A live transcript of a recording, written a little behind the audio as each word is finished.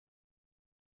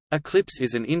Eclipse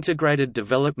is an integrated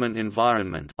development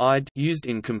environment used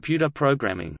in computer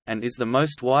programming, and is the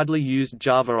most widely used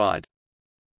Java IDE.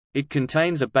 It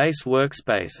contains a base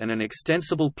workspace and an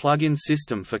extensible plugin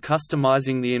system for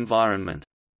customizing the environment.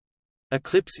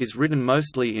 Eclipse is written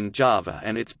mostly in Java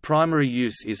and its primary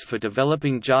use is for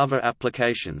developing Java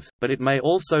applications, but it may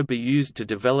also be used to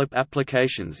develop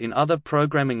applications in other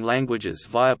programming languages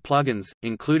via plugins,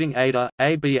 including Ada,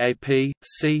 ABAP,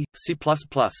 C, C++,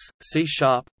 C#,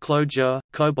 Clojure,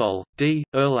 COBOL, D,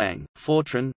 Erlang,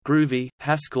 Fortran, Groovy,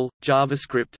 Haskell,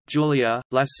 JavaScript, Julia,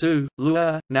 Lasso,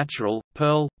 Lua, Natural,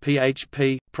 Perl,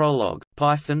 PHP, Prolog,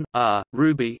 Python, R,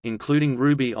 Ruby including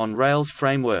Ruby on Rails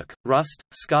framework, Rust,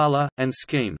 Scala, and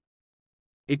Scheme.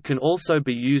 It can also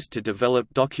be used to develop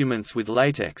documents with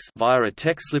LaTeX via a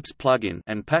TextLips plugin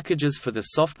and packages for the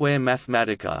software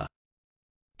Mathematica.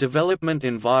 Development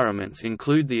environments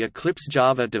include the Eclipse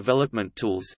Java Development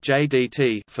Tools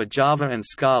 (JDT) for Java and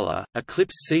Scala,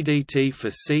 Eclipse CDT for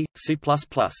C, C++,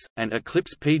 and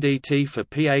Eclipse PDT for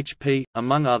PHP,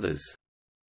 among others.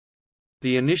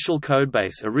 The initial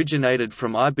codebase originated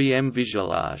from IBM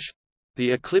Visualage.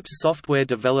 The Eclipse Software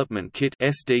Development Kit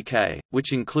 (SDK),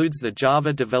 which includes the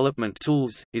Java Development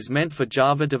Tools, is meant for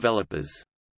Java developers.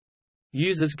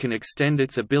 Users can extend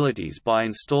its abilities by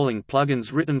installing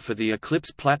plugins written for the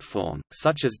Eclipse platform,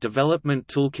 such as development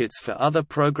toolkits for other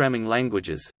programming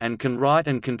languages, and can write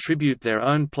and contribute their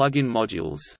own plugin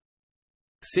modules.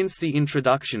 Since the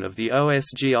introduction of the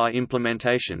OSGI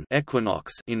implementation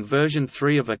Equinox in version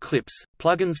 3 of Eclipse,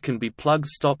 plugins can be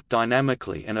plug-stopped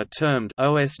dynamically and are termed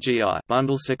OSGI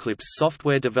bundles. Eclipse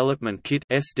Software Development Kit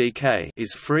 (SDK)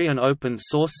 is free and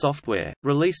open-source software,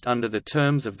 released under the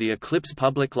terms of the Eclipse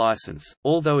public license,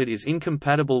 although it is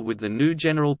incompatible with the GNU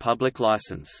General Public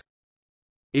License.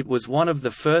 It was one of the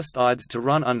first IDEs to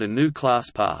run under GNU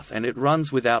ClassPath and it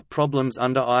runs without problems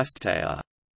under ISTEA.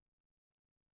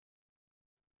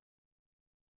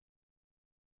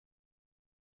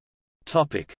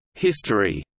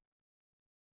 History.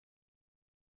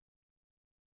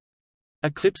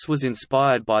 Eclipse was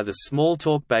inspired by the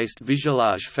Smalltalk-based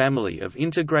Visualage family of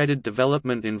integrated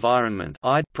development environment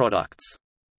products.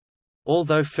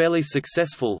 Although fairly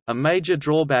successful, a major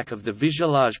drawback of the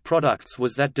Visualage products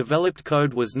was that developed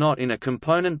code was not in a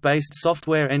component-based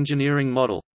software engineering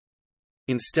model.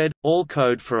 Instead, all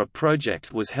code for a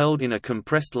project was held in a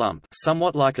compressed lump,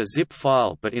 somewhat like a zip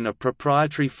file but in a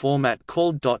proprietary format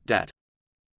called .dat.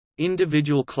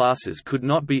 Individual classes could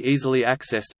not be easily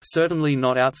accessed, certainly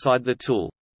not outside the tool.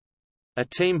 A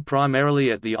team primarily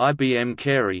at the IBM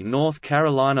Cary, North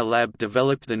Carolina lab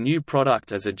developed the new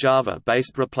product as a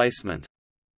Java-based replacement.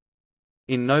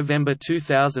 In November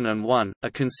 2001,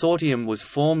 a consortium was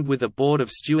formed with a board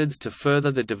of stewards to further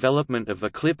the development of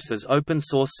Eclipse as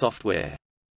open-source software.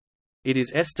 It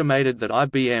is estimated that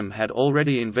IBM had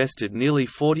already invested nearly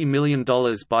 $40 million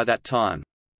by that time.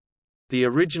 The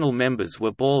original members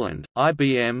were Borland,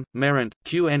 IBM, Merent,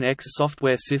 QNX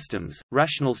Software Systems,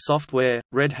 Rational Software,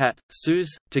 Red Hat,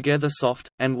 SUSE, TogetherSoft,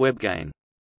 and WebGain.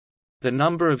 The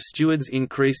number of stewards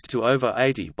increased to over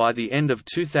 80 by the end of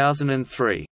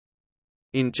 2003.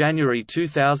 In January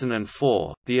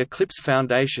 2004, the Eclipse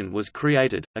Foundation was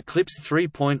created. Eclipse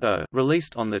 3.0,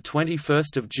 released on the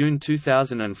 21st of June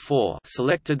 2004,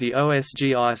 selected the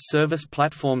OSGI service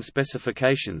platform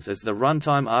specifications as the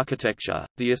runtime architecture.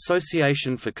 The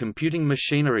Association for Computing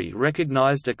Machinery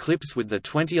recognized Eclipse with the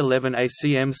 2011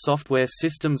 ACM Software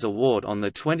Systems Award on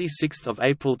the 26th of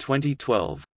April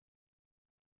 2012.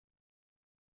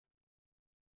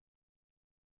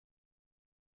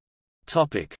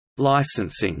 Topic: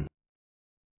 Licensing.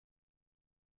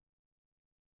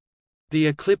 The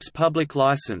Eclipse Public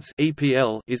License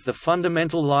 (EPL) is the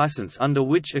fundamental license under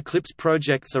which Eclipse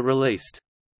projects are released.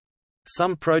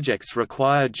 Some projects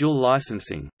require dual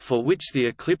licensing, for which the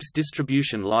Eclipse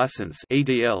Distribution License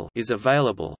 (EDL) is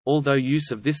available, although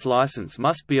use of this license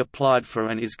must be applied for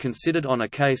and is considered on a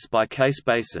case-by-case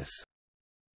basis.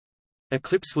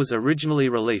 Eclipse was originally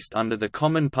released under the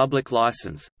Common Public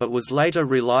License, but was later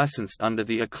relicensed under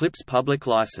the Eclipse Public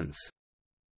License.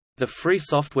 The Free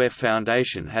Software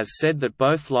Foundation has said that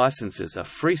both licenses are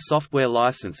free software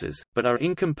licenses, but are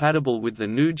incompatible with the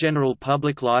GNU General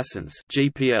Public License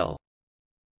 (GPL).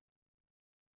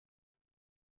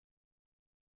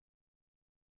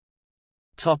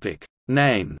 Topic: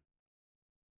 Name.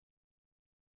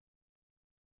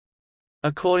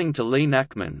 According to Lee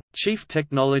Nachman, Chief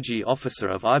Technology Officer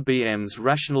of IBM's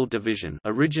Rational Division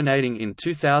originating in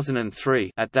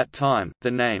 2003, at that time, the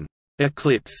name,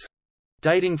 Eclipse,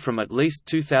 dating from at least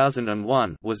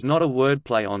 2001, was not a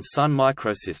wordplay on Sun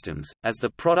Microsystems, as the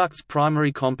product's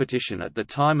primary competition at the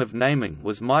time of naming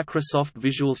was Microsoft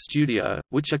Visual Studio,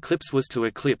 which Eclipse was to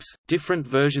Eclipse. Different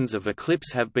versions of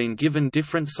Eclipse have been given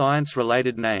different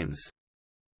science-related names.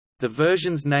 The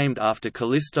versions named after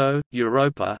Callisto,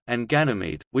 Europa, and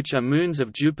Ganymede, which are moons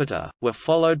of Jupiter, were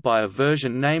followed by a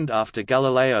version named after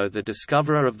Galileo, the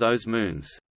discoverer of those moons.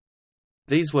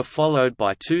 These were followed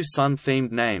by two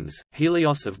sun-themed names,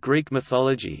 Helios of Greek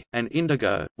mythology, and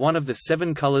Indigo, one of the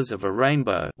 7 colors of a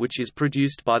rainbow, which is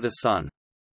produced by the sun.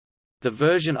 The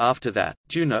version after that,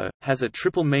 Juno, has a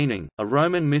triple meaning: a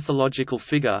Roman mythological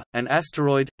figure, an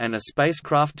asteroid, and a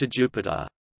spacecraft to Jupiter.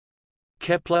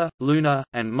 Kepler, Luna,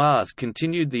 and Mars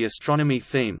continued the astronomy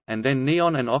theme, and then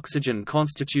neon and oxygen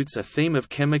constitutes a theme of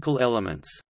chemical elements.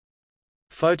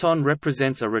 Photon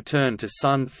represents a return to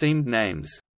sun-themed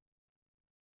names.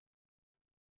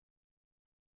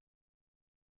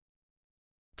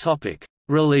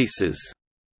 Releases.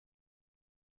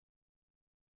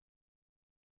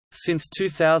 Since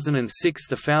 2006,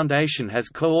 the Foundation has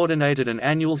coordinated an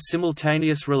annual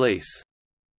simultaneous release.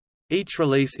 Each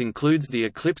release includes the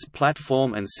Eclipse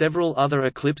platform and several other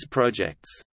Eclipse projects.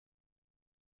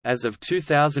 As of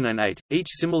 2008, each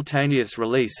simultaneous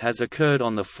release has occurred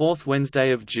on the 4th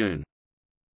Wednesday of June.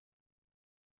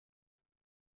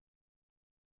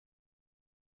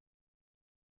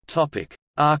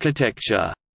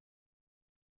 Architecture.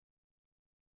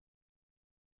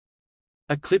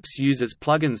 Eclipse uses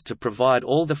plugins to provide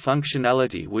all the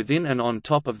functionality within and on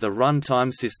top of the runtime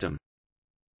system.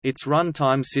 Its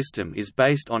runtime system is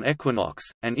based on Equinox,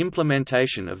 an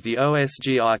implementation of the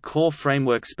OSGI core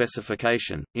framework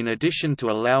specification, in addition to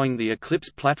allowing the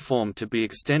Eclipse platform to be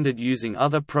extended using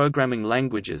other programming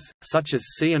languages, such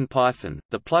as C and Python.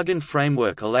 The plugin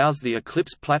framework allows the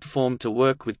Eclipse platform to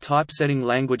work with typesetting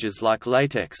languages like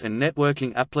LaTeX and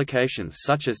networking applications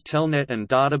such as Telnet and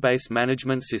database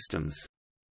management systems.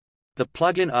 The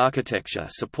plugin architecture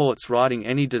supports writing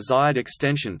any desired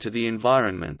extension to the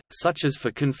environment, such as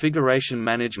for configuration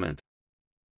management.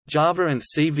 Java and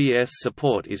CVS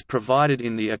support is provided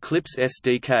in the Eclipse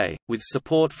SDK, with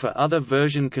support for other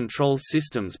version control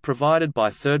systems provided by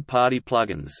third-party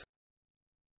plugins.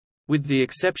 With the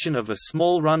exception of a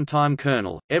small runtime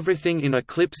kernel, everything in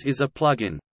Eclipse is a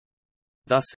plugin.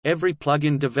 Thus, every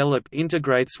plugin developed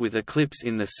integrates with Eclipse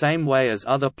in the same way as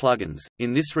other plugins.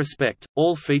 In this respect,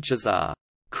 all features are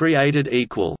created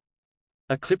equal.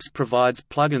 Eclipse provides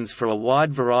plugins for a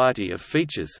wide variety of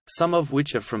features, some of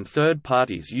which are from third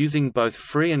parties using both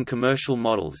free and commercial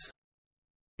models.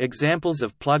 Examples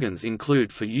of plugins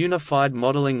include for Unified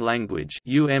Modeling Language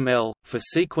 (UML), for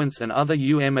sequence and other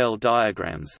UML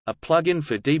diagrams, a plugin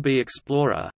for DB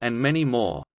Explorer, and many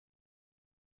more.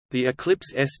 The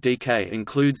Eclipse SDK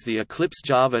includes the Eclipse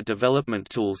Java Development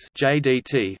Tools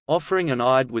 (JDT), offering an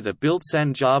IDE with a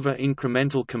built-in Java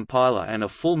incremental compiler and a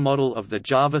full model of the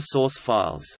Java source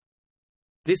files.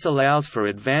 This allows for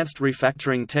advanced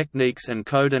refactoring techniques and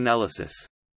code analysis.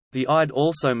 The IDE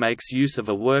also makes use of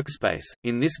a workspace,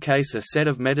 in this case a set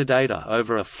of metadata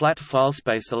over a flat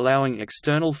filespace, allowing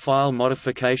external file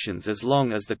modifications as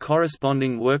long as the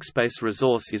corresponding workspace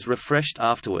resource is refreshed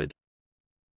afterward.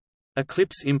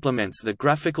 Eclipse implements the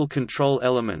graphical control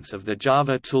elements of the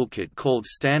Java toolkit called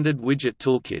Standard Widget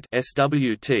Toolkit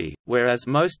 (SWT), whereas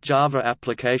most Java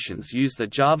applications use the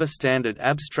Java Standard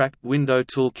Abstract Window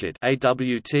Toolkit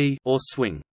 (AWT) or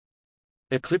Swing.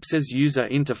 Eclipse's user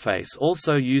interface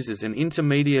also uses an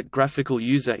intermediate graphical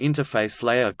user interface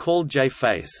layer called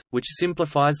JFace, which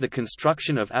simplifies the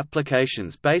construction of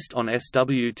applications based on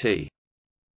SWT.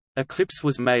 Eclipse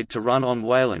was made to run on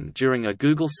Wayland during a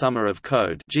Google Summer of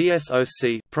Code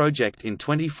 (GSOC) project in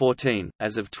 2014.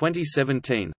 As of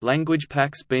 2017, language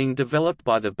packs being developed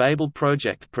by the Babel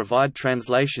project provide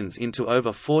translations into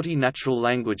over 40 natural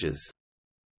languages.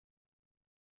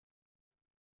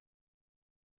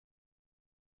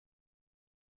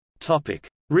 Topic: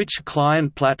 Rich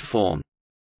Client Platform.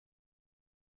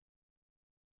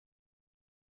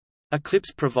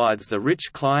 Eclipse provides the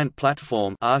Rich Client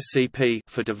Platform (RCP)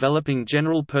 for developing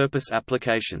general-purpose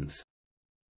applications.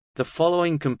 The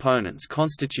following components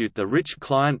constitute the Rich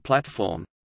Client Platform: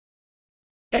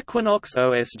 Equinox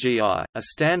OSGI, a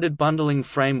standard bundling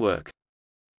framework;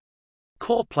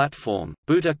 Core Platform,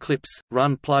 boot Eclipse,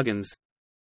 run plugins;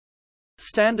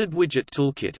 Standard Widget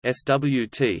Toolkit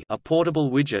 (SWT), a portable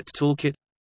widget toolkit;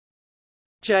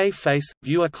 JFace –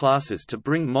 viewer classes to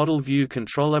bring model view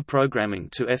controller programming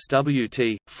to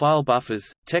SWT, file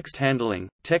buffers, text handling,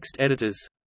 text editors;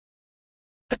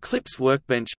 Eclipse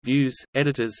Workbench, Views,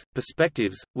 Editors,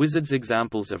 Perspectives, Wizards.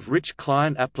 Examples of rich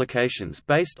client applications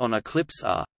based on Eclipse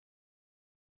are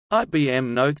IBM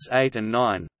Notes 8 and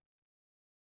 9,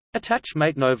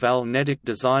 Attachmate Novell Netic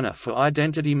Designer for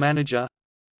Identity Manager,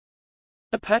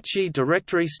 Apache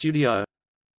Directory Studio,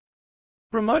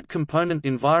 Remote Component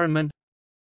Environment,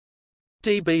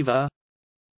 dbeaver.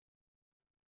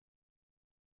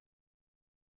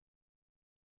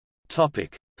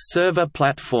 Topic: Server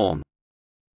platform.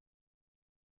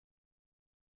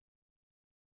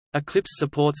 Eclipse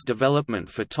supports development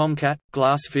for Tomcat,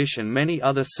 Glassfish and many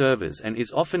other servers and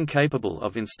is often capable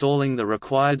of installing the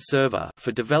required server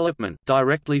for development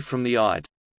directly from the IDE.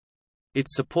 It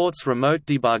supports remote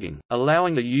debugging,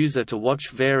 allowing a user to watch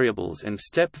variables and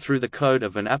step through the code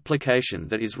of an application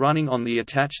that is running on the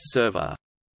attached server.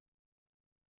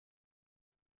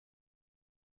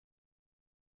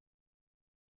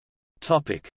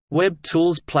 Topic: Web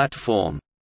Tools Platform.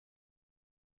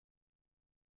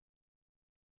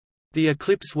 The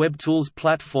Eclipse Web Tools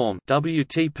Platform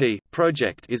 (WTP)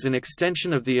 project is an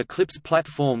extension of the Eclipse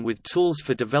platform with tools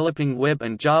for developing web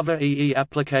and Java EE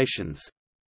applications.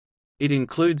 It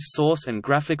includes source and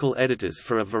graphical editors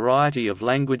for a variety of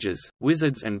languages,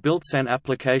 wizards and built-in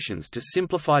applications to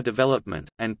simplify development,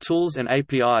 and tools and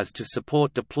APIs to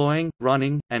support deploying,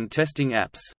 running, and testing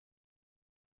apps.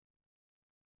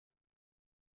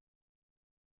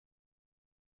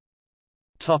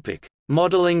 Topic: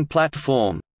 Modeling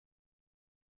platform.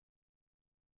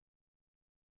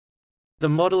 The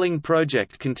modeling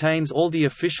project contains all the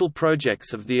official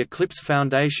projects of the Eclipse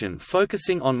Foundation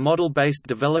focusing on model-based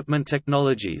development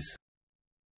technologies.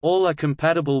 All are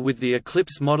compatible with the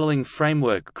Eclipse modeling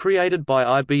framework created by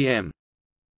IBM.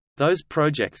 Those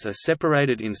projects are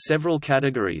separated in several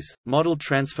categories: model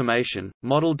transformation,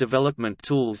 model development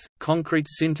tools, concrete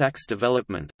syntax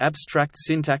development, abstract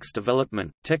syntax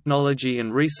development, technology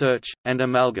and research, and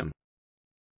amalgam.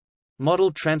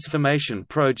 Model transformation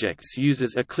projects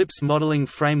uses Eclipse Modeling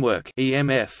Framework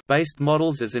 (EMF) based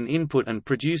models as an input and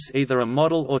produce either a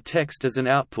model or text as an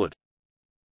output.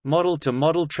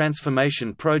 Model-to-model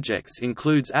transformation projects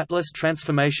includes Atlas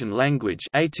Transformation Language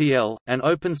 (ATL), an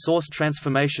open-source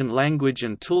transformation language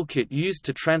and toolkit used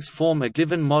to transform a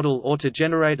given model or to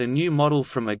generate a new model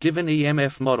from a given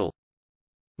EMF model.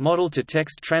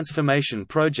 Model-to-text transformation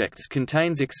projects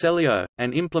contains Excelio,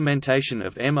 an implementation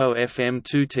of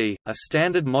MOFM2T, a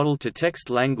standard model-to-text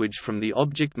language from the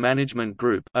Object Management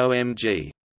Group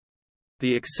 (OMG).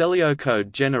 The Excelio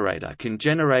code generator can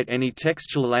generate any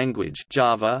textual language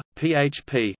Java,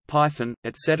 PHP, Python,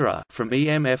 etc. from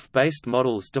EMF-based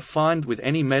models defined with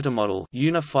any metamodel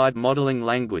Unified Modeling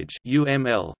Language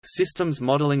 (UML), Systems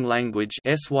Modeling Language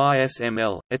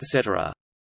 (SYSML), etc.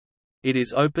 It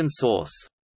is open source.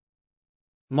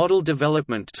 Model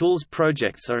development tools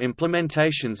projects are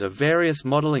implementations of various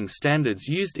modeling standards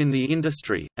used in the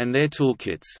industry, and their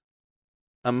toolkits.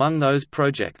 Among those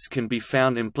projects can be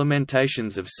found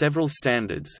implementations of several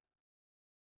standards: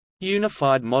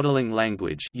 Unified Modeling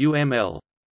Language (UML),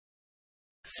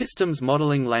 Systems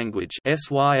Modeling Language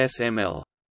 (SYSML),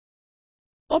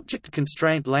 Object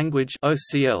Constraint Language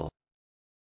 (OCL),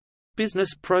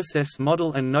 Business Process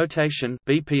Model and Notation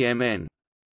 (BPMN),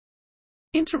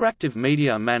 Interactive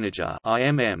Media Manager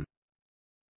 (IMM),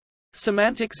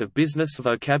 Semantics of Business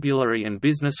Vocabulary and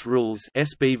Business Rules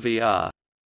 (SBVR),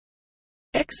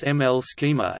 XML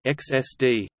Schema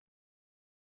 (XSD),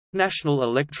 National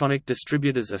Electronic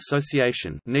Distributors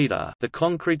Association (NEDA). The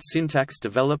Concrete Syntax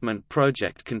Development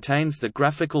Project contains the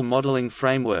Graphical Modeling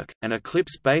Framework, an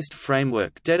Eclipse-based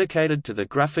framework dedicated to the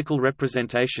graphical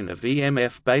representation of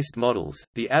EMF-based models.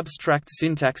 The Abstract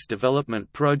Syntax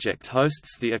Development Project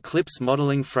hosts the Eclipse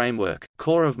Modeling Framework,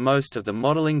 core of most of the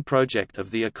modeling project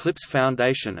of the Eclipse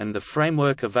Foundation and the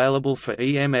framework available for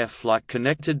EMF like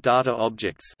Connected Data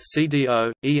Objects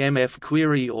 (CDO), EMF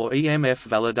Query or EMF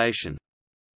Validation.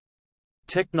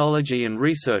 Technology and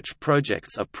research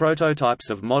projects are prototypes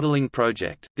of modeling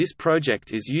project. This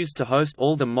project is used to host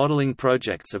all the modeling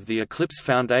projects of the Eclipse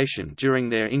Foundation during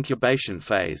their incubation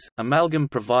phase. Amalgam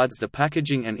provides the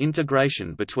packaging and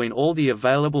integration between all the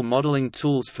available modeling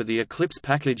tools for the Eclipse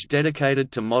package dedicated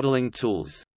to modeling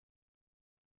tools.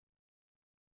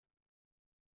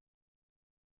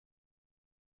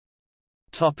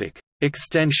 Topic: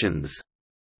 Extensions.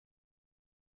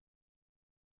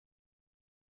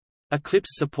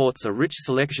 Eclipse supports a rich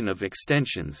selection of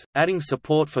extensions, adding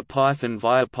support for Python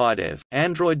via PyDev,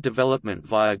 Android development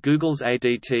via Google's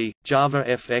ADT, Java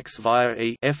FX via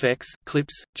eFX,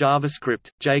 Eclipse, JavaScript,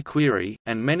 jQuery,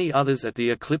 and many others at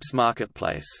the Eclipse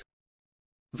marketplace.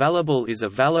 Valable is a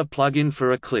Vala plugin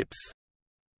for Eclipse.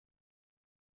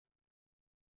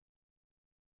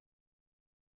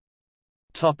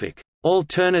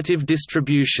 Alternative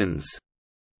distributions.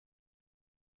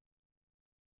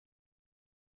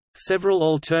 Several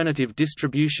alternative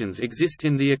distributions exist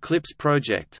in the Eclipse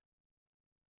project.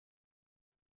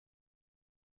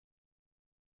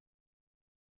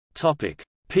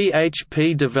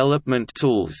 PHP Development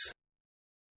Tools.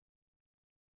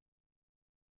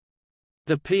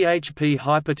 The PHP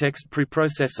Hypertext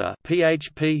Preprocessor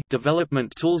 (PHP)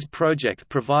 Development Tools project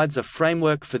provides a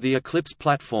framework for the Eclipse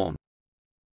platform.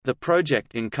 The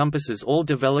project encompasses all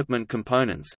development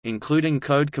components, including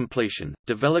code completion,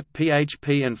 develop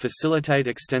PHP and facilitate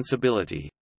extensibility.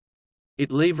 It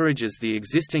leverages the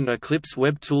existing Eclipse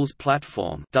Web Tools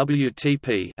Platform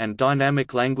 (WTP) and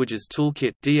Dynamic Languages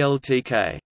Toolkit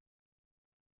 (DLTK).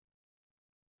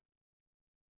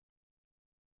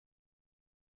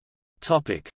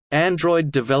 Topic: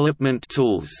 Android Development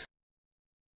Tools.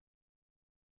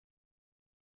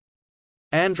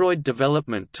 Android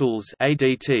Development Tools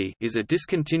 (ADT) is a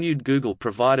discontinued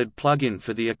Google-provided plugin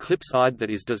for the Eclipse IDE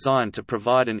that is designed to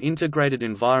provide an integrated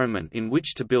environment in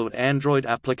which to build Android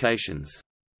applications.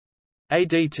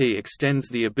 ADT extends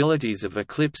the abilities of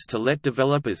Eclipse to let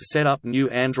developers set up new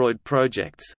Android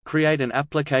projects, create an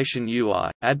application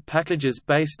UI, add packages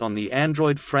based on the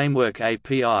Android Framework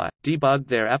API, debug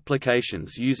their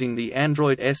applications using the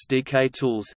Android SDK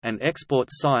tools, and export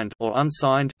signed or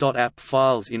unsigned .app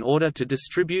files in order to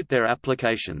distribute their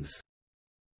applications.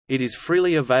 It is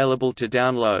freely available to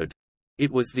download. It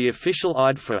was the official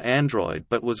IDE for Android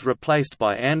but was replaced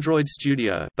by Android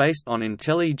Studio based on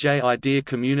IntelliJ IDEA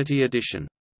Community Edition.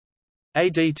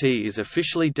 ADT is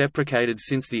officially deprecated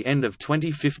since the end of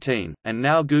 2015, and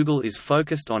now Google is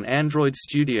focused on Android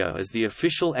Studio as the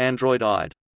official Android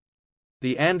IDE.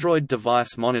 The Android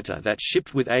device monitor that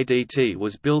shipped with ADT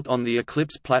was built on the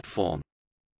Eclipse platform.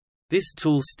 This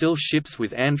tool still ships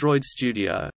with Android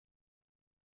Studio.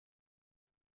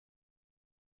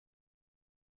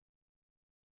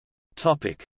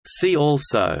 See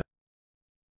also: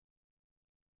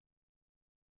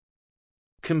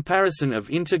 Comparison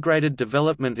of integrated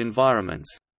development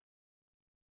environments,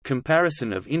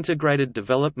 Comparison of integrated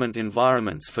development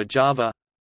environments for Java,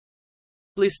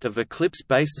 List of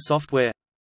Eclipse-based software,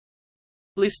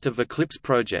 List of Eclipse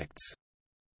projects.